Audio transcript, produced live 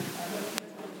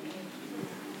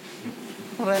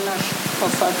Rena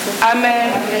kgothatse.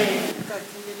 Amen.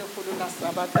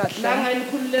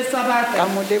 Ka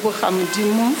mo leboga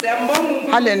Modimo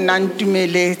ha le nna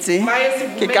ntumeletse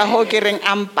ke ka ho ke reng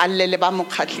a mpallele ba mo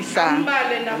kgatlisang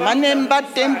maneng ba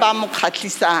teng ba mo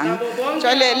kgatlisang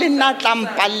jwale le nna tla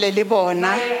mpalle le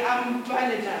bona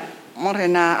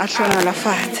morena a hlonala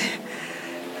fatshe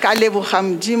ka leboga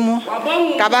Modimo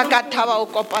ka ba ka thaba o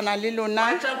kopana le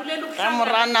lona ka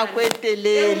morana go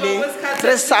etelele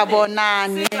re sa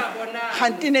bonane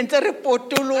gantine ntse re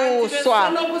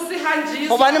potoloswa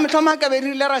gobane motlhoma ka be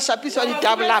rile ra shapiswa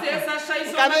ditable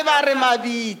ka be ba re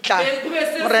mabitla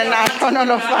morena a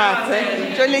tlhonolofatse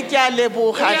jole ke a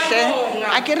leboga hle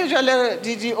a ke re jole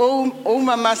didi o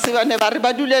mama sebane ba re ba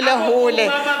dulele hole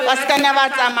ba skana ba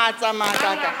tsamaya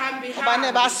kaka gobane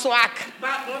ba swaka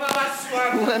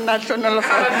morena a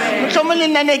tlhonolofatse motlhomo le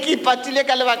nna ne ke ipatile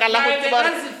ka lebaka la go tseba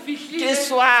ke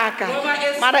swaka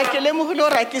mara ke le mogolo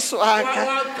ra ke swaka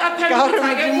ka gore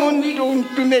Modimo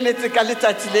ntumeletse ka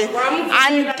letsatsi le a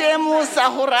ntemosa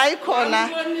gore a ikona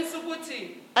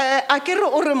a ke re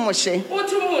o re moshe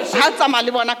ha tsama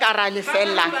le bona ka ra le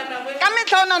fella ka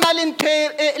metla ona na le ntwe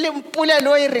le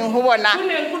mpulelo e reng ho bona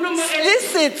le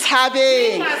se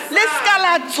tshabeng le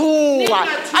skala tsuwa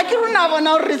a ke rona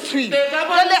bona re tswi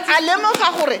le a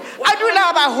lemoga gore a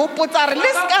dula ba hopotsa re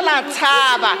le skala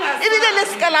tshaba e bile le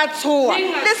skala tsuwa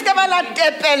le ska ba la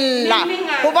tepella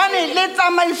gobane le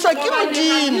tsamaiso ke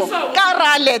Modimo ka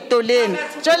ra leto lena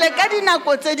jole ka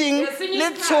dinako tse ding le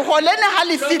tshogo lene ha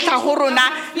le fitla go rona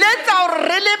le tsa gore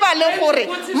re le ba le gore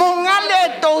monga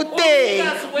leto teng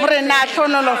morena a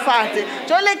tlhonolofatse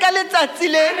jole ka letsatsi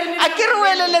le a ke re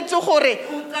weleletse gore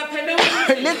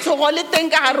le tshogo le teng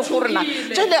ka gare go rona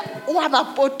jole wa ba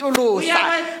potolosa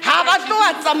ha ba tlo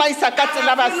wa tsamaisa ka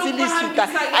tsela ba Filisita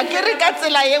a ke re ka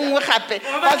tsela e nngwe gape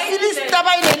ba Filisita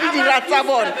ba ile le dira tsa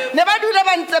bona ne ba dula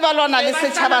ba ntse ba lona le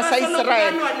setšhaba sa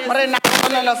Israel morena a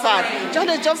tlhonolofatse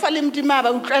jole Jofa le Modimo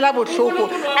ba utlwela botlhoko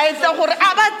a etsa gore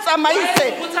a ba tsamaise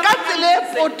ka tsela e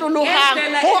potologang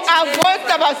go avoid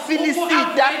ba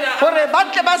Filisita gore ba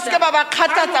tle ba se ba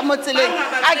kgathatsa mo tseleng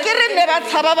a ke re ne ba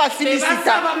tshaba ba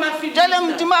Filisita jole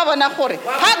Modimo a bona gore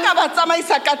ha ka ba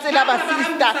tsamaisa ka tsela ba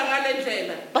Filisita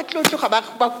ba tlotloga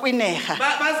ba kwenega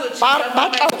ba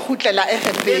tla khutlela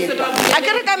Egipto a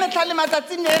ke re ka metla le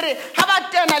matsatsi ne re ha ba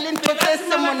tena le ntwe tse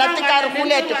se monate ka re go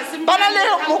leto bana le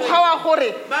mokgwa wa gore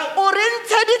o re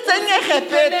ntsheditseng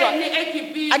Egipto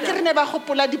a ke re ne ba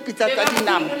gopola dipitsa tsa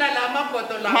dinama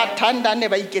mathanda ne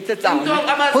ba iketsetsa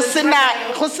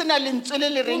go sena lentswe le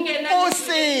le reng o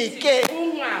seke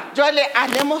jole a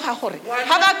lemoga gore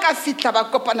ha ba ka fitla ba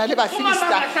kopana le ba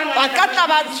Filisita ba ka tla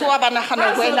ba tswa ba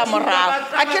nagana go ela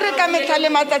morago a ke re ka metla le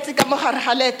matsatsi ka mogare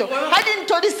ga leto ha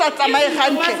dintho di sa tsamaye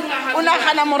gantle o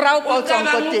nagana morago ka o tswang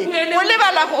ko teng o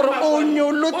lebala gore o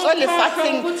nyolotswe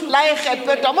lefatsheng la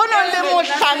Egipto bona le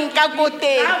mohlanka ko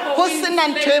teng go sena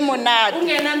ntho e monate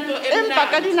empa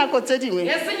ka dinako tse dingwe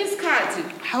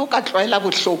ha o ka tlwaela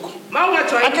bohloko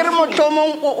a ke re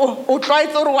motlhomong o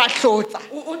tlwaetse gore wa hlotsa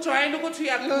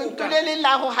le le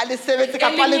lago ha le sebetse ka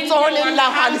pa le tsoho le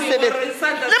lago ha le sebetse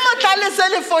le motla le se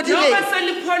le fodile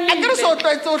a ke re so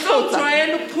tlwaetse o hlotsa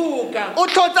o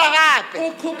hlotsa gape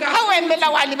ha o emela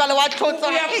wa lebala wa hlotsa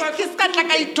ke ska tla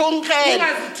ka ithongela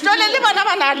jole le bona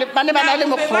bana le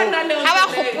mogho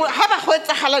ha ba go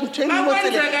etsagala ntho e mo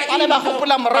tsele bana ba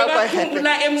gopola morago kwa Egipto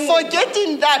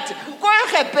forgetting that ko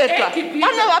Egipto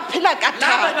bana ba phela ka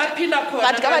thata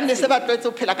batho ka ba ne se ba tlwaetse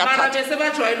o phela ka thata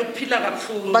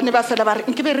ba ne ba fela ba re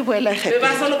nke be re boela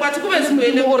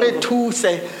Egipto o re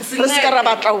thuse re ska ra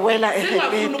batla wela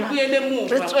Egipto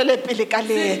re tswele pele ka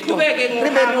leeto re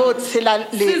be re o tshela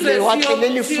le watle le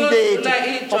lefubedi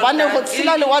gobane go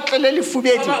tshela le watle le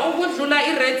lefubedi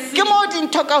ke mo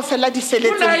dintho ka fela di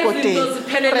feletseng ko teng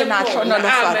re na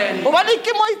tlhonolofatsa gobane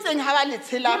ke mo itseng ha ba le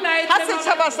tshela ha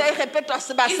setšhaba sa Egipto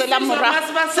se ba sela morago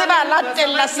se ba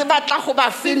latella se batla go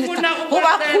ba finita go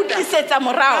ba khutlisetsa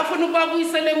morago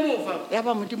ya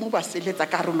ba Modimo ba seletsa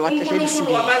karolo watle le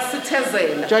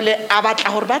lefubedi jole a batla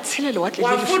gore ba tshele le watle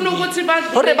le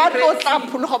lefubedi gore ba tlotla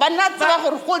phologo ba nna tseba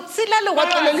gore go tshela le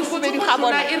watle le lefubedi ga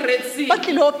bona ba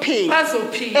tlilo phela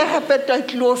Egipto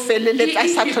tlilo feleletsa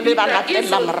sa tlhole ba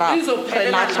latella morago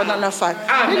re na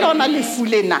tlhonolofatsa le lona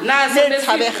lefulena le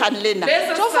tshabegang lena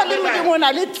Jofa le Modimo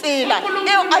na le tsela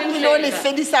eo a tlilo le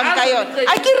fedisang ka yona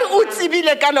a ke re o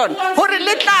tsibile ka lona gore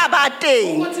le tla ba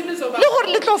teng le gore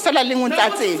le tlo fela le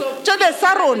ngotsatseng jole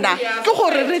sa rona ke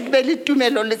gore re be le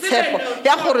tumelo le tshepo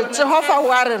ya gore Jehova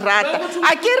wa re rata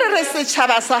a ke re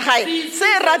setšhaba sa gae se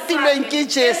ratilweng ke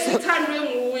Jesu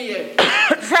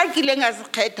sa kileng a se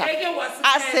kgetha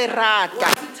a se rata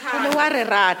jwale wa re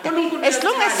rata as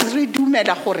long as re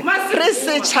dumela gore re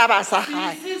setšhaba sa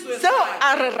gae seo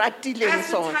a re ratileng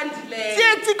sone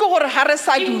tsietsi ke gore ga re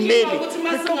sa dumele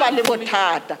re tlo ba le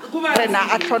bothata rena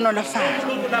a tlhonolofala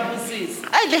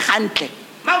a ile gantle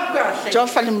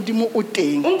Jehovah le Modimo o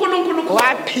teng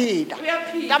wa phela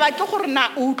taba ke gore na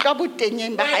o utlwa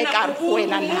botengeng ba gae ka re go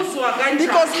wena na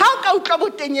because ha o ka utlwa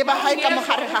botengeng ba gae ka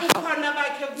mogare ga gago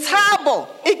tshabo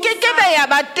e kekebe ya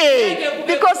ba teng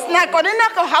because nako le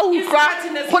nako ha o utlwa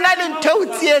go na le ntho o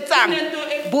tsietsang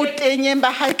botengeng ba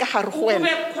gae ka gare go wena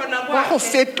wa go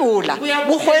fetola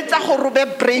bo go etsa gore o be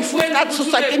brave ka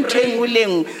tshoswa ke ntho engwe le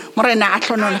engwe morena a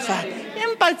tlhonolofala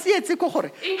empa tsietse ke gore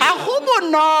ha go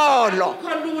bonolo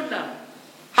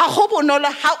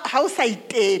ha o sa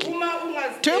itele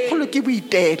tho e kgolo ke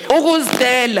boitelo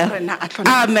ukuzitela rena a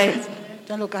tlhonolofala amen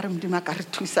jalo ka re Modimo a ka re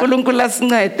thusa uNkulunkulu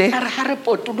asincede re ha re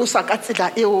potolosa ka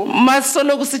tsela eo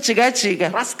masolo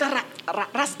kusijikajika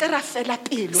raskara fela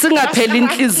pelo singapheli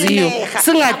inhliziyo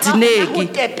singadineki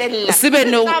sibe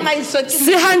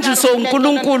sihanjiswe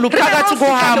uNkulunkulu phakathi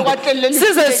kohambo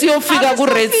size siyofika ku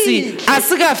Red Sea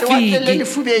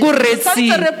asikafiki ku Red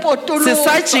Sea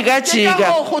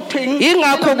sisajikajika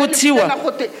ingakho kuthiwa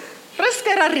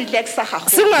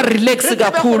singa relax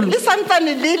kakhulu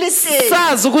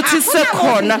sazi ukuthi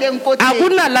sisekhona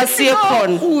akunala siye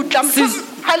khona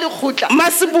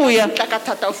masibuya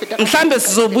mhlambe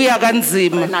sizobuya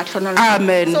kanzima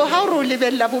amen so how ro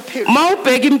lebella bophelo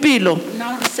mawubheka impilo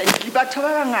batho ba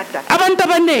bangata abantu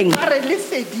abanengi re le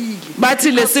fedile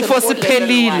bathi lesifo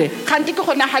siphelile kanti ke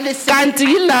gona ha le kanti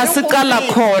yila siqala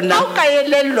khona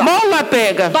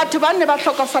mawungabheka batho ba ne ba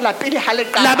hlokafala pele ha le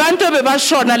qala labantu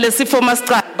bebashona lesifo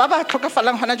masiqala ba ba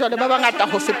tlhokafalang hona jwale ba bangata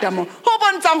go feta mo ho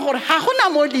bontshang gore ha gona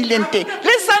mo dilente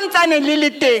le santsane le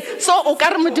lete so o ka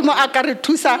re Modimo a ka re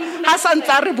thusa ha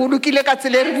santsa re bolukile ka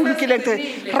tsele re bolukile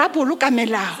ra boluka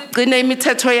melao gcina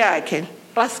imithetho yakhe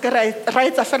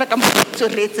raitsa fela ka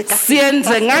motsoretse ka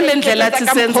siyenze ngale ndlela athi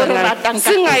senze ngayo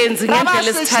singayenzi ngendlela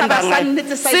esithanda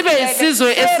ngayo sibe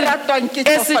isizwe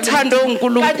esithandwe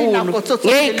uNkulunkulu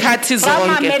ngezikhathi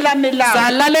zonke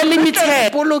salalela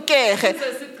imithetho bolukege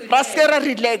raskera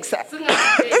relaxa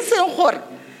eseng gore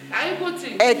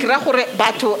kra gore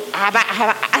batho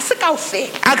a se kaofela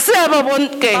akuseba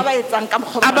bonke ba etsang ka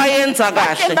mokgwa abayenza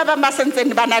kahle ba ba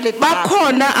sentseng ba na le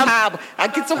bakhona a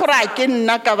ke tse gore a ke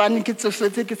nna ka bane ke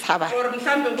tsofetse ke tshaba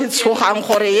ke tshogang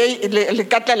gore le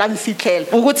katlelang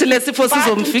fitlhela ukuthi lesifo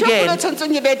sizomfikela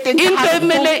into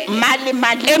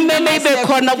emele ibe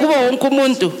khona kubo wonke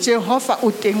umuntu Jehova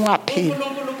o teng wa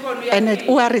phela and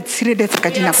o a re tshireletsa ka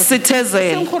dinako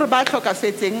sithezela gore ba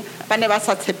tlhokafetseng ba ne ba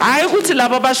sa tshepa hayi ukuthi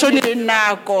laba bashoni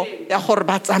nako ya gore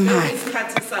ba tsamaye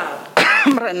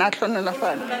rena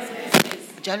tlhonolofala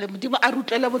jale Modimo a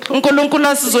rutlele botlhoko uNkulunkulu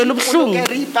asizwele ubuhlungu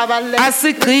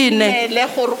asigcine le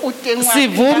gore o teng wa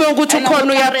sivume ukuthi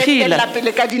ukhona uyaphila la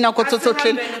pele ka dinako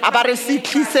tsotlhe aba re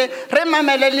fitlhise re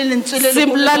mamele le lentswe le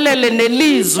simlalele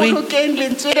nelizwi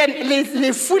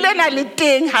le fulena le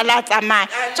teng ha la tsamaya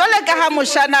jole ka ha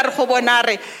moshana re go bona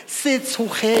re se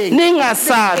tshogeng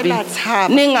ningasabi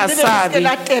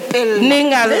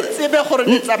tsebe gore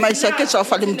le tsamaiswa ke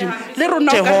Jehovah le Modimo le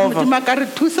rona ka Modimo ka re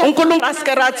thusa a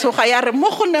se ra tshoga ya re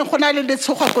go ne gona le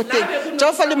letshogo go teng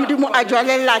Jehovah le Modimo a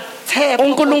jwalela tshepo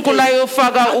uNkulunkulu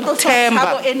ayofaka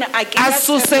ukuthemba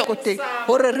asuse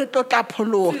gore re tlotla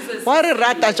pholo wa re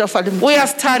rata Jehovah le Modimo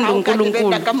uyasithanda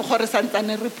uNkulunkulu ka mogore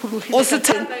santsane re phulugile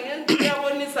usithanda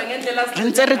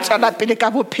ntse re tsala pele ka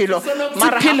bophelo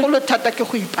mara ha go lo thata ke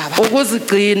go ipaba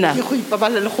ukuzigcina ke go ipaba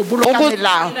le go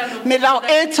boloka melao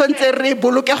e tshwantse re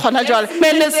boloke gona jwale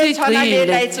mele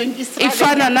sigcine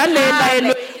ifana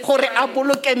nalela gore a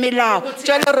boloke melao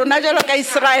jwale rona jalo ka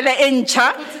Israele e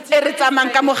ntšha e re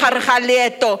tsamang ka mogare ga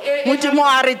leeto Modimo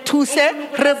a re thuse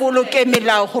re boloke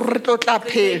melao gore re tlotla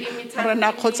phela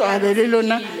rena khotso a be le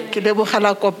lona ke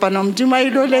lebogela kopana Modimo a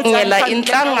ilo letsa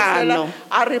inhlangano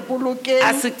a re boloke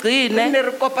asigcine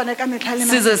re kopane ka metlhale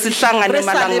size sihlangane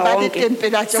malanga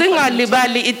onke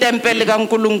singalibali itempele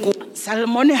kaNkulunkulu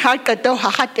Salmon ha qeta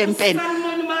ha ga tempele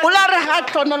ola re ha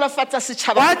tlhonolofatsa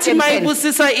setšhaba wathi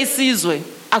mayibusisa isizwe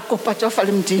akopa Jehovah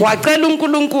le Modimo wacela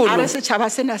uNkulunkulu are setšhaba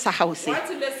sena sa hause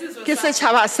ke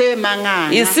setšhaba se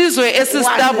mangana isizwe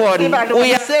esistabona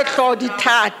uya se hlodi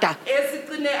thata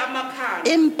esicine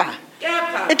amakhaya empa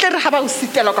e tle re ha ba o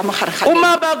sitela ka mogare ga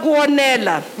uma ba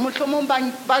kuonela mohlomong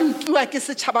ba nkiwa ke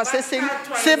setšhaba se seng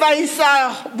se ba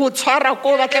isa botshwara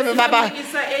ko ba tle ba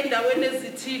isa endaweni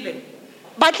ezithile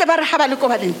batle ba re ha ba le ko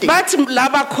ba lenteng bathi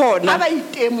laba khona ba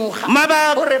itemoga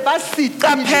maba gore ba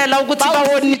sita phela ukuthi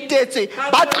bawoni sitetswe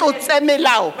ba tlotse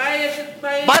melao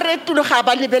ba retologa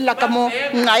ba lebella ka mo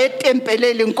nqa e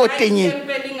tempele e leng ko teng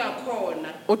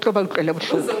o tlo ba utlwele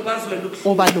botlhoko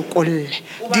o ba lokolle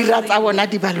dira tsa bona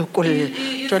di ba lokolle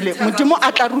jole modimo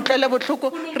a tla rutlele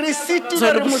botlhoko re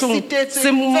sitile re mo sitetse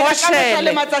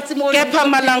simoshele kepha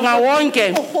malanga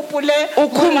wonke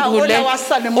ukhumbule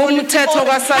umthetho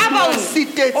kaSolomoni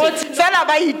fela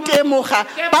ba itemoga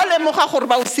ba lemoga gore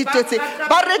ba o sitetse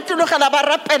ba retologela ba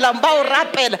rapela ba o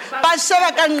rapela ba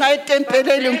sheba ka nqa e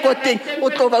tempele e leng ko teng o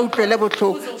tlo ba utlwele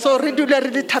botlhoko so re dule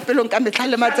re di thapelong ka metlha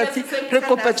le matsatsi re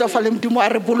kopetswa fa le modimo a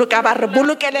re boloka ba re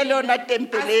bolokele le yona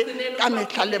tempele ka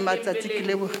metlha le matsatsi ke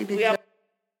lebogile